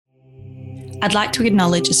I'd like to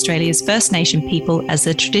acknowledge Australia's First Nation people as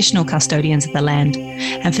the traditional custodians of the land,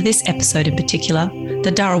 and for this episode in particular,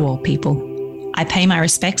 the Dharawal people. I pay my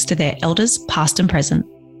respects to their elders, past and present.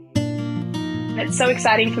 It's so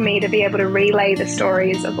exciting for me to be able to relay the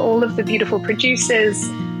stories of all of the beautiful producers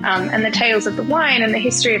and the tales of the wine and the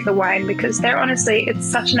history of the wine, because it's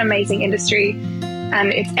such an amazing industry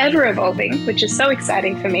and it's ever evolving, which is so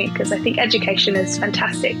exciting for me because I think education is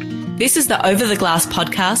fantastic. This is the Over the Glass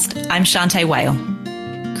podcast. I'm Shantae Whale.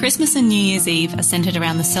 Christmas and New Year's Eve are centred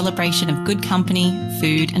around the celebration of good company,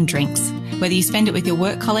 food and drinks. Whether you spend it with your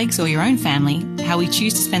work colleagues or your own family, how we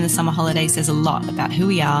choose to spend the summer holidays says a lot about who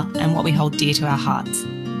we are and what we hold dear to our hearts.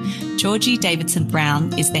 Georgie Davidson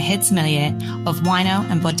Brown is the head sommelier of Wino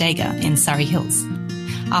and Bodega in Surrey Hills.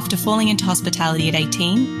 After falling into hospitality at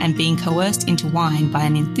 18 and being coerced into wine by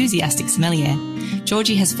an enthusiastic sommelier,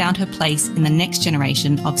 Georgie has found her place in the next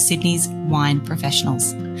generation of Sydney's wine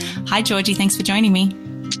professionals. Hi, Georgie. Thanks for joining me.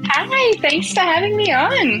 Hi. Thanks for having me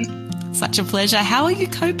on. Such a pleasure. How are you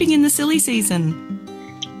coping in the silly season?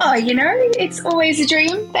 Oh, it's always a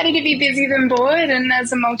dream, better to be busy than bored, and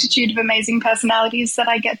there's a multitude of amazing personalities that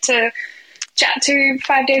I get to chat to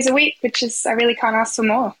 5 days a week, I really can't ask for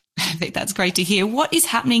more. I think that's great to hear. What is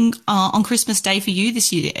happening on Christmas Day for you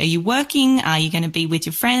this year? Are you working? Are you going to be with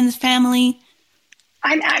your friends, family?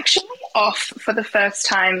 I'm actually off for the first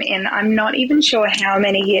time in I'm not even sure how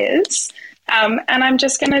many years. And I'm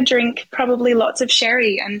just going to drink probably lots of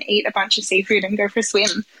sherry and eat a bunch of seafood and go for a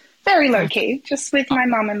swim. Very low key, just with my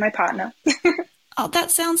mum and my partner. Oh,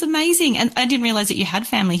 that sounds amazing. And I didn't realise that you had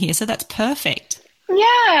family here, so that's perfect.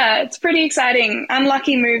 Yeah, it's pretty exciting.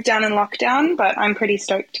 Unlucky move down in lockdown, but I'm pretty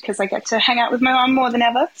stoked because I get to hang out with my mum more than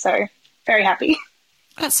ever. So very happy.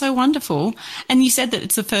 That's so wonderful. And you said that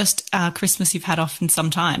it's the first Christmas you've had off in some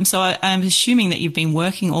time. So I'm assuming that you've been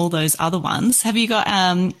working all those other ones. Have you got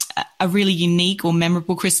a really unique or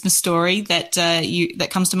memorable Christmas story that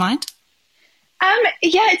comes to mind?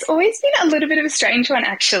 Yeah, it's always been a little bit of a strange one,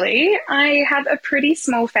 actually. I have a pretty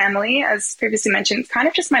small family, as previously mentioned. It's kind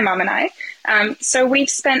of just my mum and I. So we've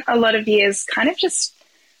spent a lot of years kind of just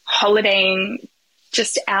holidaying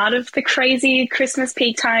just out of the crazy Christmas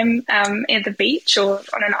peak time at the beach or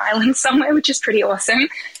on an island somewhere, which is pretty awesome.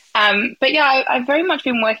 But yeah, I've very much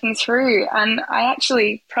been working through, and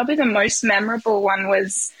probably the most memorable one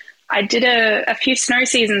was I did a few snow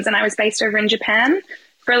seasons, and I was based over in Japan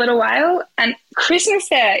for a little while, and Christmas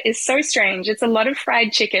there is so strange. It's a lot of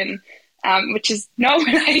fried chicken, which is not what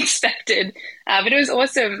I expected, but it was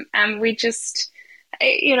awesome. We just,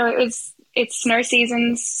 it's snow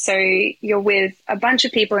seasons, so you're with a bunch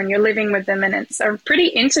of people and you're living with them, and it's a pretty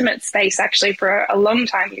intimate space actually for a long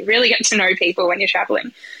time. You really get to know people when you're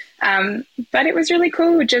traveling. But it was really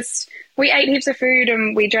cool. We ate heaps of food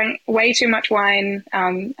and we drank way too much wine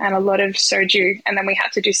and a lot of soju, and then we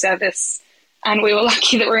had to do service. And we were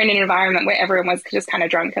lucky that we're in an environment where everyone was just kind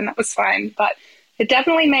of drunk, and that was fine. But it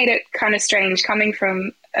definitely made it kind of strange coming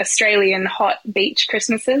from Australian hot beach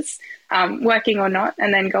Christmases, working or not,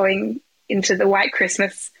 and then going into the white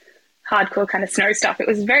Christmas hardcore kind of snow stuff. It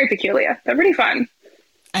was very peculiar, but really fun.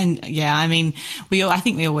 And yeah, I mean, I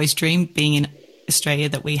think we always dream being in Australia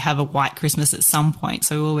that we have a white Christmas at some point.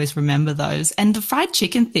 So we always remember those. And the fried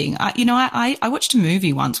chicken thing, I watched a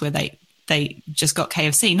movie once where they just got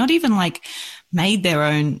KFC, not even like made their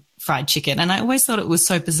own fried chicken. And I always thought it was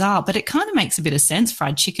so bizarre, but it kind of makes a bit of sense.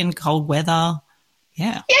 Fried chicken, cold weather.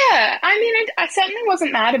 Yeah. Yeah. I mean, I certainly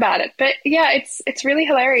wasn't mad about it, but yeah, it's really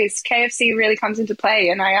hilarious. KFC really comes into play,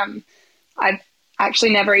 and I've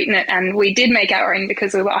actually never eaten it. And we did make our own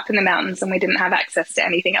because we were up in the mountains and we didn't have access to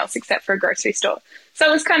anything else except for a grocery store. So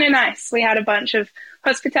it was kind of nice. We had a bunch of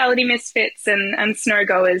hospitality misfits and snow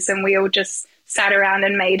goers, and we all just sat around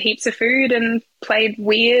and made heaps of food and played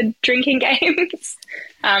weird drinking games.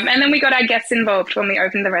 And then we got our guests involved when we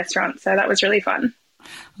opened the restaurant. So that was really fun.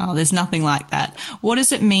 Oh, there's nothing like that. What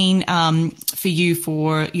does it mean for you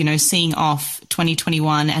for, seeing off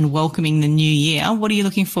 2021 and welcoming the new year? What are you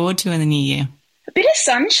looking forward to in the new year? A bit of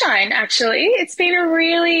sunshine, actually. It's been a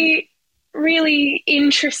really, really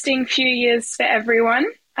interesting few years for everyone.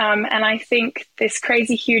 And I think this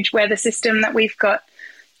crazy huge weather system that we've got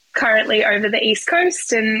currently over the East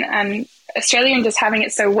Coast and Australia, and just having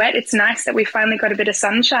it so wet, it's nice that we finally got a bit of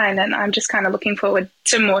sunshine, and I'm just kind of looking forward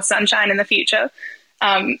to more sunshine in the future.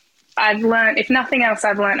 I've learned, if nothing else,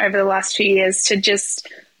 over the last few years to just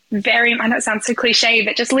I know it sounds so cliche,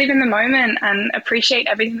 but just live in the moment and appreciate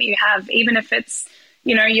everything that you have, even if it's,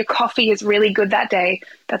 your coffee is really good that day,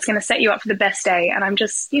 that's going to set you up for the best day. And I'm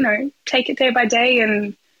just, take it day by day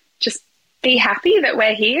and just be happy that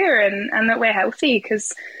we're here and that we're healthy,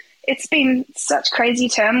 because it's been such crazy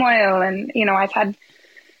turmoil, and I've had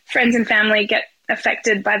friends and family get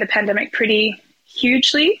affected by the pandemic pretty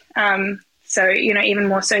hugely. So even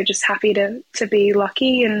more so, just happy to be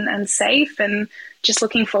lucky and safe, and just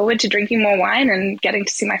looking forward to drinking more wine and getting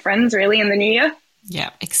to see my friends really in the new year.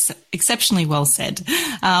 Yeah, exceptionally well said.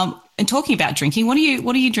 And talking about drinking, what are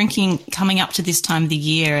you drinking coming up to this time of the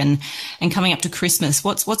year and coming up to Christmas?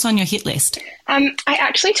 What's on your hit list? I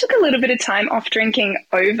actually took a little bit of time off drinking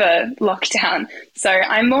over lockdown, so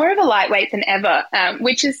I'm more of a lightweight than ever,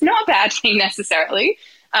 which is not a bad thing necessarily,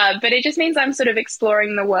 but it just means I'm sort of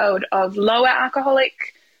exploring the world of lower alcoholic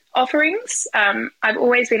offerings. I've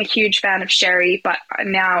always been a huge fan of sherry, but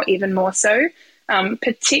now even more so.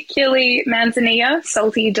 Particularly Manzanilla,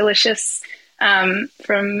 salty, delicious,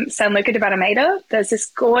 from San Luca de Barrameda. There's this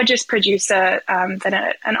gorgeous producer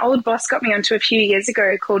that an old boss got me onto a few years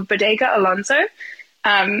ago called Bodega Alonso.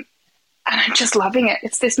 And I'm just loving it.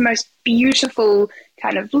 It's this most beautiful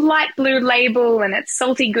kind of light blue label, and it's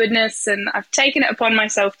salty goodness. And I've taken it upon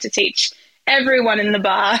myself to teach everyone in the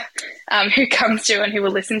bar who comes to and who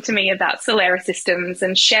will listen to me about Solera systems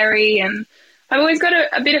and sherry. And I've always got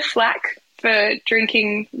a bit of flack for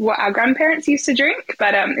drinking what our grandparents used to drink,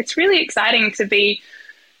 but it's really exciting to be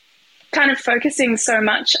kind of focusing so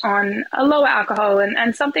much on a lower alcohol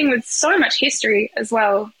and something with so much history as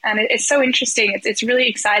well. And it's so interesting. It's really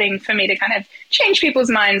exciting for me to kind of change people's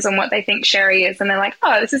minds on what they think sherry is, and they're like,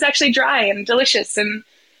 oh, this is actually dry and delicious and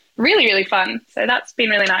really, really fun. So that's been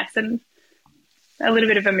really nice, and a little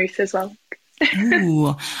bit of vermouth as well.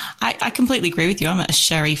 Ooh, I completely agree with you. I'm a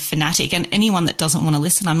sherry fanatic, and anyone that doesn't want to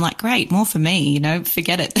listen, I'm like, great, more for me,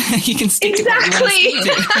 forget it. You can stick to what you want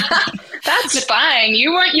to do. That's fine.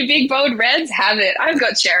 You want your big, bold reds? Have it. I've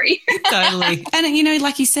got sherry. Totally. And,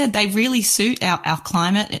 like you said, they really suit our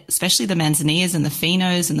climate, especially the manzanillas and the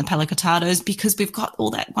finos and the palicottados, because we've got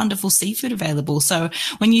all that wonderful seafood available. So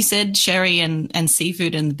when you said sherry and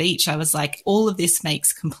seafood and the beach, I was like, all of this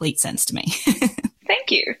makes complete sense to me.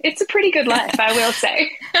 Thank you. It's a pretty good life, I will say.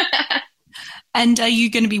 And are you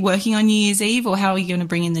going to be working on New Year's Eve, or how are you going to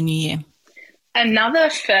bring in the new year? Another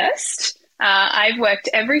first. I've worked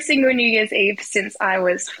every single New Year's Eve since I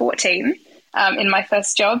was 14 in my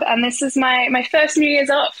first job, and this is my first New Year's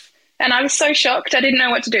off. And I was so shocked, I didn't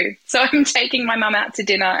know what to do. So I'm taking my mum out to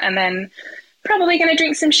dinner, and then probably going to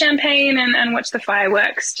drink some champagne and watch the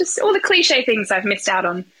fireworks. Just all the cliche things I've missed out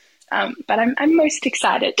on. But I'm most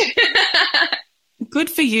excited.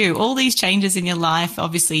 Good for you. All these changes in your life.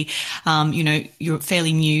 Obviously, you're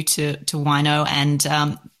fairly new to wino,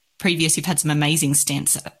 and previous you've had some amazing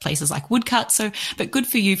stints at places like Woodcut. But good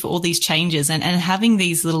for you for all these changes and having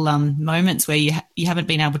these little moments where you haven't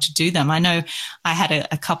been able to do them. I know I had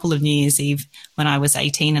a couple of New Year's Eve when I was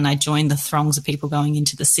 18, and I joined the throngs of people going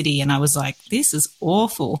into the city, and I was like, this is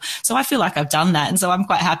awful. So I feel like I've done that, and so I'm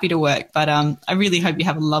quite happy to work. But I really hope you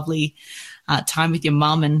have a lovely time with your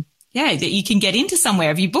mum, and that you can get into somewhere.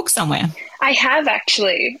 Have you booked somewhere? I have,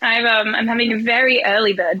 actually. I'm having a very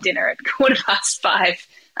early bird dinner at 5:15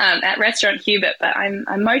 at Restaurant Hubert, but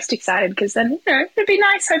I'm most excited because then it'd be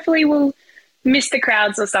nice. Hopefully we'll miss the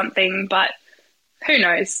crowds or something, but who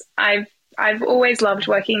knows? I've always loved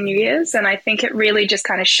working New Year's, and I think it really just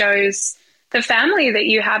kind of shows the family that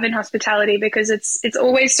you have in hospitality, because it's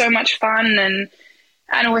always so much fun and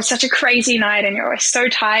always such a crazy night, and you're always so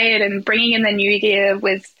tired, and bringing in the new year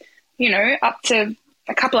with up to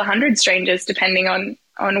a couple of hundred strangers, depending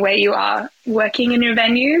on where you are working in your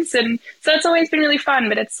venues. And so it's always been really fun,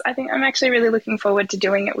 but I think I'm actually really looking forward to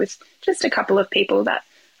doing it with just a couple of people that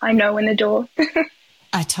I know in the door.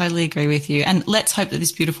 I totally agree with you. And let's hope that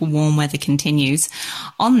this beautiful warm weather continues.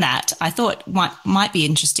 On that, I thought might be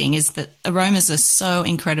interesting is that aromas are so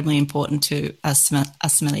incredibly important to us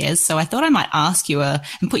sommeliers. So I thought I might ask you and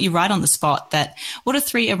put you right on the spot that what are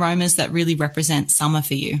 3 aromas that really represent summer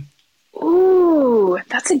for you? Ooh,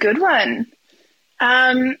 that's a good one.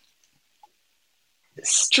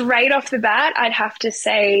 Straight off the bat, I'd have to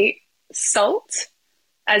say salt,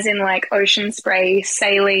 as in like ocean spray,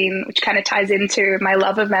 saline, which kind of ties into my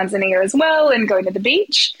love of Manzanilla as well and going to the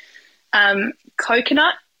beach.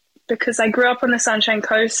 Coconut, because I grew up on the Sunshine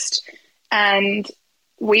Coast and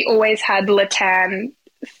we always had Latan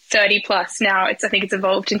 30 plus. Now I think it's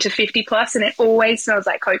evolved into 50 plus, and it always smells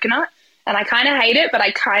like coconut. And I kind of hate it, but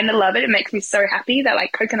I kind of love it. It makes me so happy, that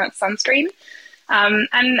like coconut sunscreen.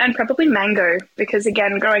 And probably mango, because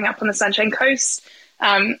again, growing up on the Sunshine Coast,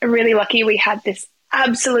 really lucky we had this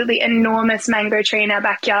absolutely enormous mango tree in our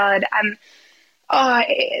backyard. And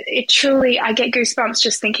it truly, I get goosebumps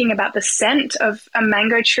just thinking about the scent of a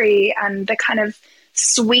mango tree and the kind of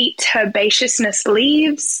sweet herbaceousness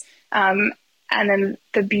leaves. and then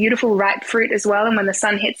the beautiful ripe fruit as well. And when the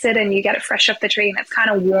sun hits it and you get it fresh off the tree and it's kind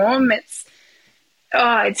of warm, it's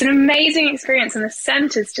an amazing experience. And the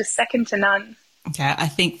scent is just second to none. Okay, I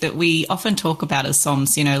think that we often talk about as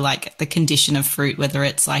SOMs, like the condition of fruit, whether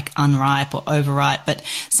it's like unripe or overripe, but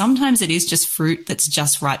sometimes it is just fruit that's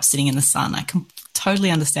just ripe sitting in the sun. I can totally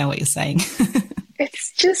understand what you're saying.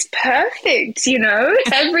 It's just perfect,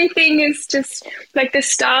 Everything is just like the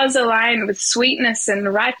stars align with sweetness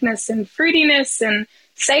and ripeness and fruitiness and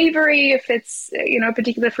savory if it's, a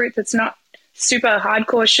particular fruit that's not super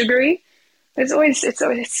hardcore sugary.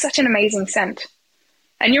 It's such an amazing scent.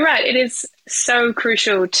 And you're right, it is so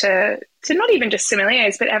crucial to not even just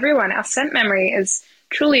sommeliers, but everyone. Our scent memory is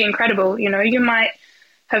truly incredible. You might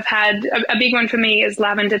have had a big one for me is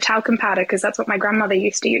lavender talcum powder, because that's what my grandmother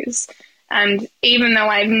used to use. And even though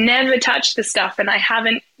I've never touched the stuff and I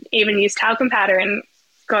haven't even used talcum powder in,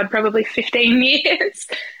 God, probably 15 years,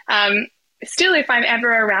 still, if I'm ever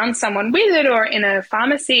around someone with it or in a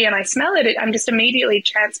pharmacy and I smell it, I'm just immediately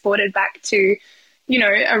transported back to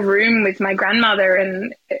a room with my grandmother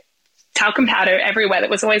and talcum powder everywhere that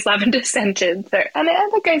was always lavender scented. So, and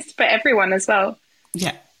that goes for everyone as well.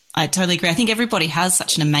 Yeah, I totally agree. I think everybody has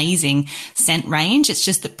such an amazing scent range. It's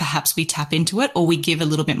just that perhaps we tap into it or we give a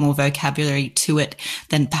little bit more vocabulary to it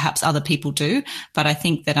than perhaps other people do. But I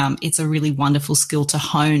think that it's a really wonderful skill to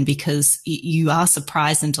hone, because you are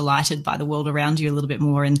surprised and delighted by the world around you a little bit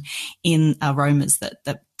more in aromas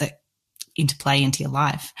that interplay into your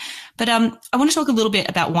life. But I want to talk a little bit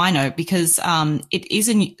about Wino, because it is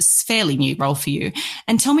a fairly new role for you.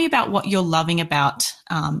 And tell me about what you're loving about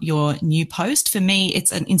your new post. For me,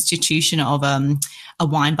 it's an institution of a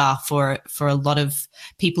wine bar for a lot of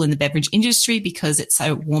people in the beverage industry, because it's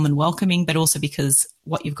so warm and welcoming, but also because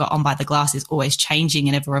what you've got on by the glass is always changing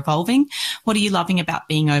and ever evolving. What are you loving about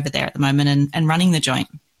being over there at the moment and running the joint?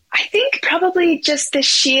 I think probably just the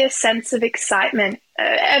sheer sense of excitement.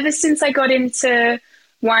 Ever since I got into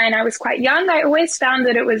wine, I was quite young. I always found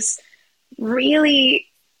that it was really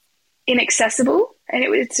inaccessible, and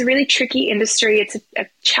it's a really tricky industry. It's a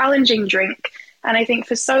challenging drink. And I think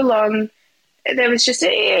for so long, there was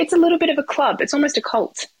it's a little bit of a club. It's almost a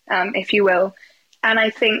cult, if you will. And I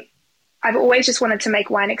think I've always just wanted to make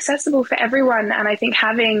wine accessible for everyone. And I think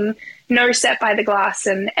having no set by the glass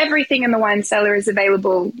and everything in the wine cellar is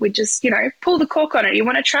available, we just, pull the cork on it. You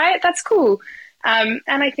want to try it? That's cool. And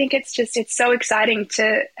I think it's so exciting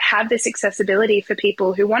to have this accessibility for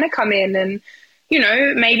people who want to come in and,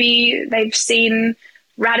 maybe they've seen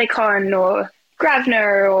Radicon or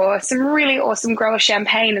Gravner or some really awesome grower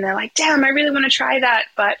champagne, and they're like, damn, I really want to try that.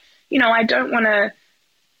 But, I don't want to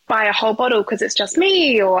buy a whole bottle because it's just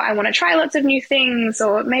me, or I want to try lots of new things,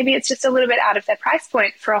 or maybe it's just a little bit out of their price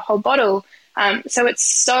point for a whole bottle. So it's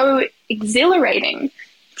so exhilarating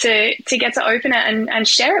to get to open it and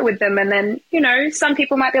share it with them. And then, some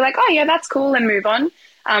people might be like, oh yeah, that's cool, and move on.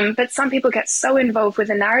 But some people get so involved with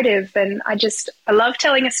the narrative, and I love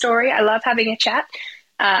telling a story. I love having a chat.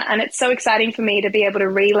 And it's so exciting for me to be able to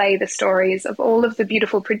relay the stories of all of the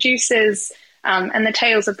beautiful producers, and the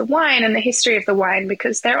tales of the wine and the history of the wine,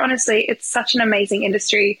 because it's such an amazing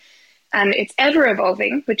industry, and it's ever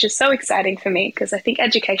evolving, which is so exciting for me, because I think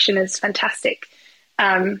education is fantastic.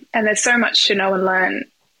 And there's so much to know and learn.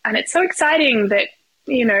 And it's so exciting that,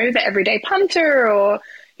 the everyday punter or,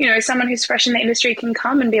 someone who's fresh in the industry can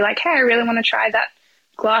come and be like, hey, I really want to try that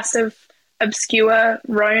glass of obscure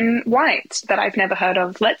Rhone white that I've never heard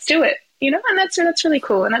of. Let's do it, and that's really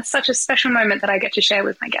cool. And that's such a special moment that I get to share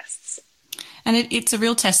with my guests. And it's a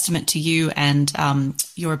real testament to you and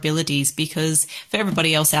your abilities, because for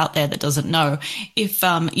everybody else out there that doesn't know, if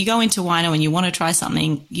you go into Wino and you want to try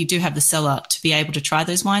something, you do have the cellar to be able to try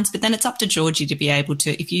those wines. But then it's up to Georgie to be able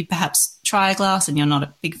to, if you perhaps try a glass and you're not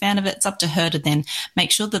a big fan of it, it's up to her to then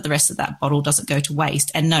make sure that the rest of that bottle doesn't go to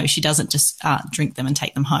waste. And no, she doesn't just drink them and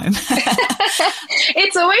take them home.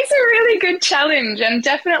 It's always a really good challenge, and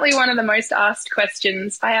definitely one of the most asked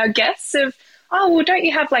questions by our guests of, oh, well, don't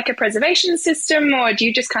you have like a preservation system, or do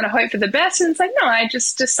you just kind of hope for the best? And it's like, no, I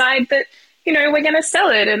just decide that, we're going to sell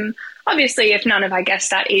it. And obviously, if none of our guests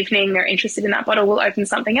that evening are interested in that bottle, we'll open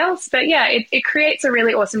something else. But yeah, it creates a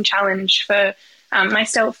really awesome challenge for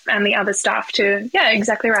myself and the other staff to,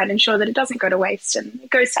 exactly right, ensure that it doesn't go to waste and it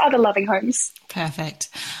goes to other loving homes. Perfect.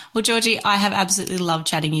 Well, Georgie, I have absolutely loved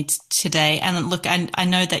chatting you today. And look, I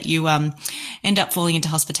know that you end up falling into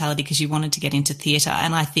hospitality because you wanted to get into theatre.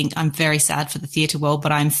 And I think I'm very sad for the theatre world,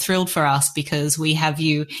 but I'm thrilled for us because we have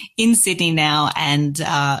you in Sydney now, and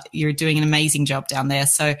you're doing an amazing job down there.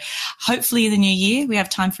 So hopefully in the new year, we have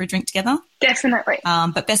time for a drink together. Definitely.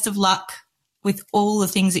 But best of luck with all the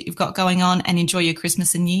things that you've got going on, and enjoy your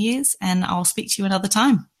Christmas and New Year's. And I'll speak to you another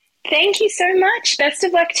time. Thank you so much. Best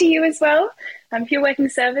of luck to you as well for your working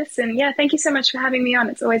service. And yeah, thank you so much for having me on.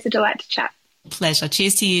 It's always a delight to chat. Pleasure.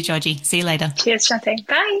 Cheers to you, Georgie. See you later. Cheers, Shante.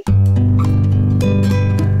 Bye.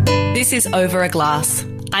 This is Over a Glass.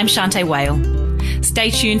 I'm Shante Wale.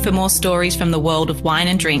 Stay tuned for more stories from the world of wine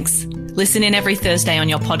and drinks. Listen in every Thursday on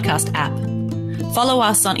your podcast app. Follow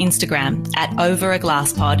us on Instagram at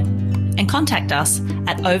overaglasspod and contact us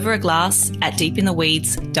at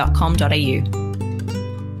overaglass@deepintheweeds.com.au.